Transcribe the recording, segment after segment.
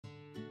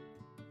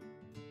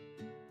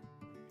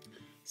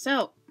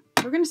So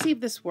we're going to see if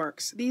this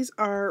works. These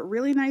are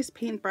really nice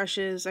paint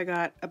brushes I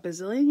got a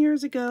bazillion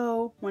years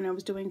ago when I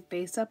was doing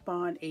face-up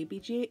on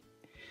ABG.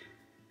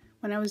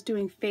 When I was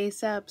doing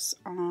face-ups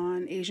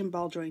on Asian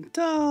ball joint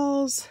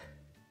dolls.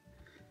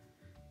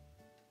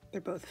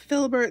 They're both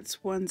Filberts.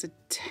 One's a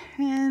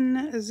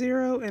 10, a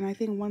 0, and I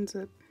think one's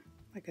a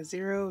like a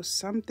 0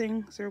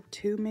 something,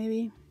 02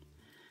 maybe.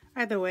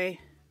 Either way,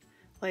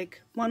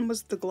 like one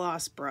was the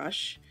gloss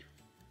brush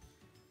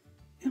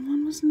and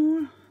one was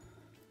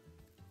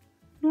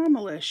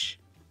normalish.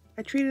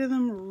 I treated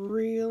them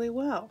really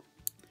well,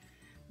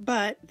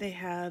 but they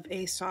have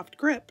a soft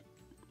grip,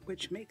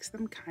 which makes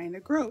them kind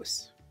of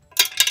gross.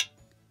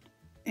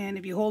 And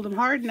if you hold them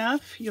hard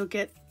enough, you'll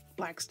get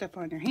black stuff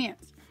on your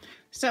hands.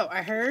 So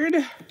I heard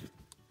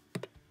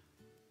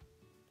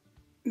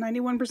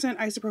 91%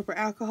 isopropyl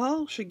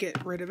alcohol should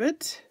get rid of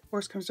it.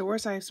 Worst comes to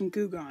worst, I have some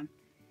Goo Gone.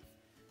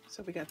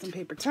 So we got some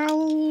paper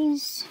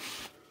towels.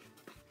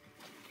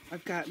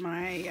 I've got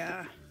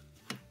my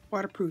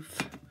waterproof.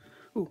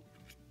 Ooh,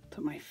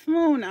 put my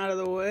phone out of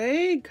the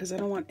way because I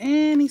don't want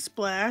any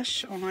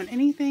splash on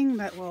anything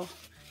that will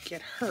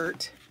get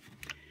hurt.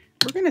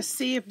 We're gonna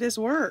see if this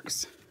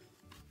works.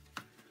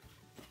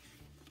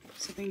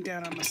 Put something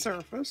down on the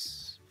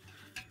surface.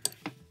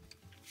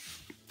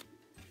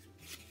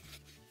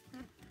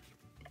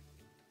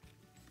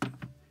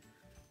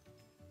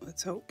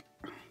 Let's hope.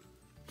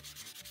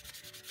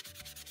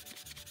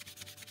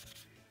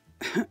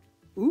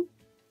 Ooh.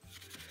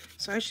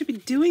 So I should be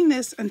doing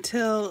this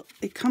until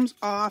it comes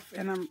off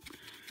and I'm...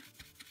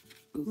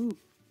 Ooh.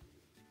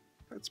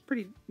 That's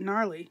pretty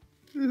gnarly.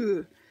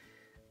 Ooh.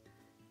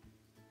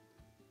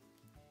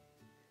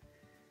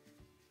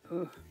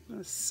 Oh,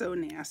 that's so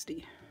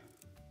nasty.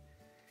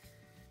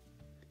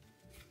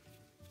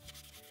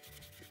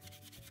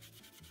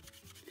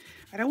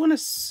 I don't want to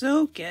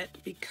soak it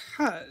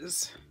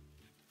because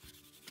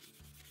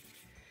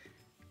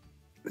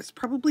there's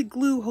probably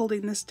glue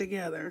holding this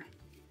together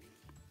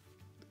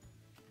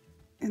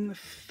in the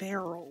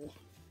ferrule.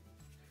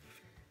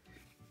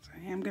 So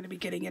I am going to be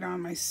getting it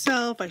on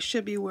myself. I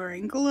should be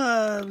wearing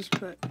gloves,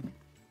 but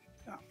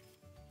oh,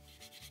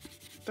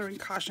 throwing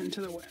caution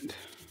to the wind.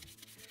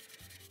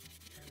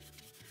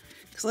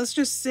 Because let's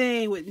just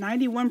say with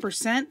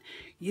 91%,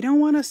 you don't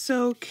want to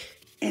soak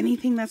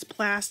anything that's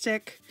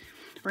plastic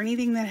or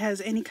anything that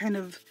has any kind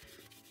of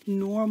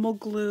normal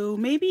glue.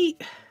 Maybe,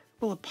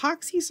 will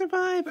epoxy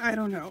survive? I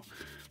don't know.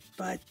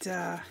 But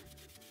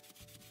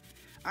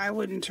I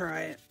wouldn't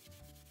try it.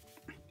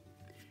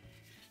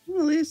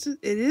 Well, it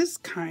is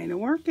kind of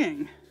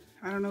working.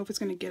 I don't know if it's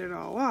going to get it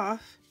all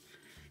off.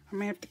 I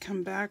may have to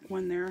come back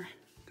when they're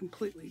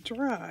completely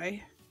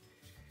dry.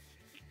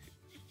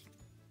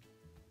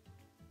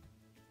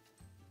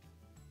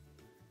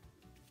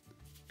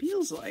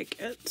 Feels like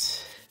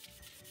it.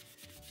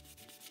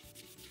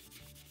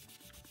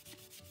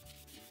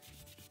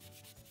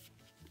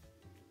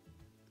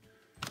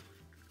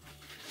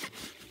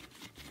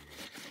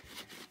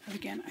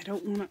 Again, I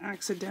don't want to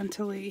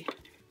accidentally,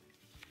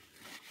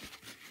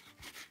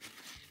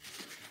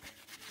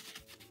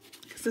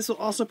 because this will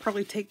also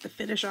probably take the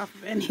finish off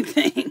of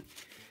anything,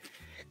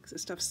 because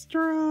this stuff's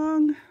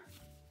strong.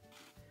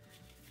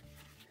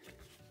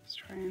 Let's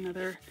try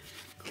another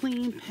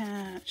clean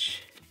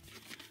patch.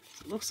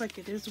 So it looks like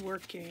it is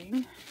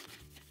working.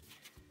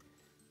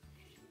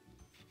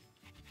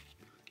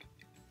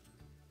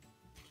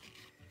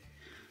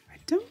 I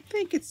don't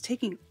think it's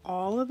taking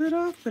all of it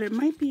off, but it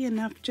might be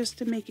enough just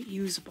to make it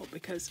usable,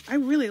 because I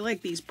really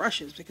like these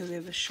brushes because they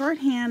have the short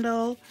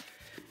handle,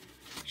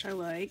 which I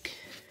like,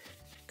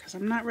 because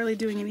I'm not really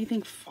doing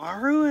anything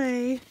far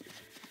away.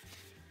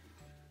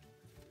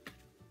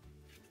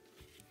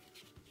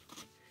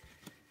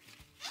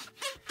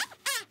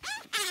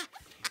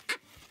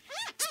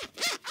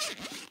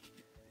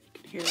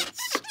 You can hear it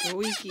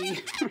squeaky.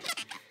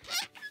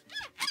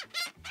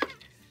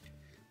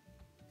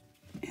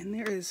 And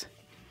there is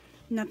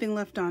nothing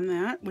left on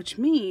that, which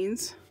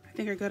means I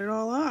think I got it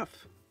all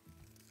off.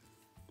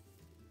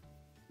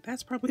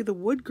 That's probably the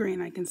wood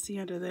grain I can see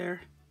under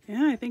there.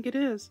 Yeah, I think it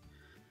is.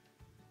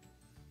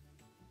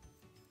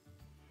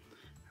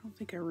 I don't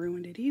think I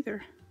ruined it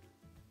either.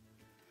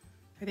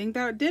 I think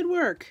that did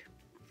work.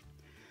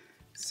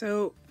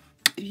 So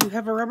if you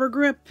have a rubber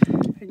grip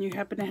and you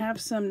happen to have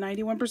some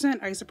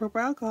 91%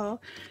 isopropyl alcohol,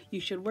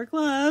 you should wear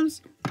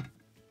gloves.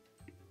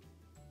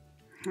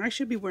 I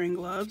should be wearing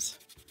gloves.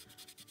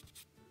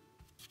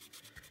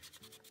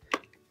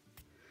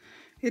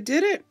 It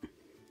did it.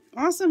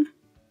 Awesome.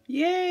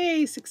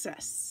 Yay,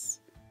 success.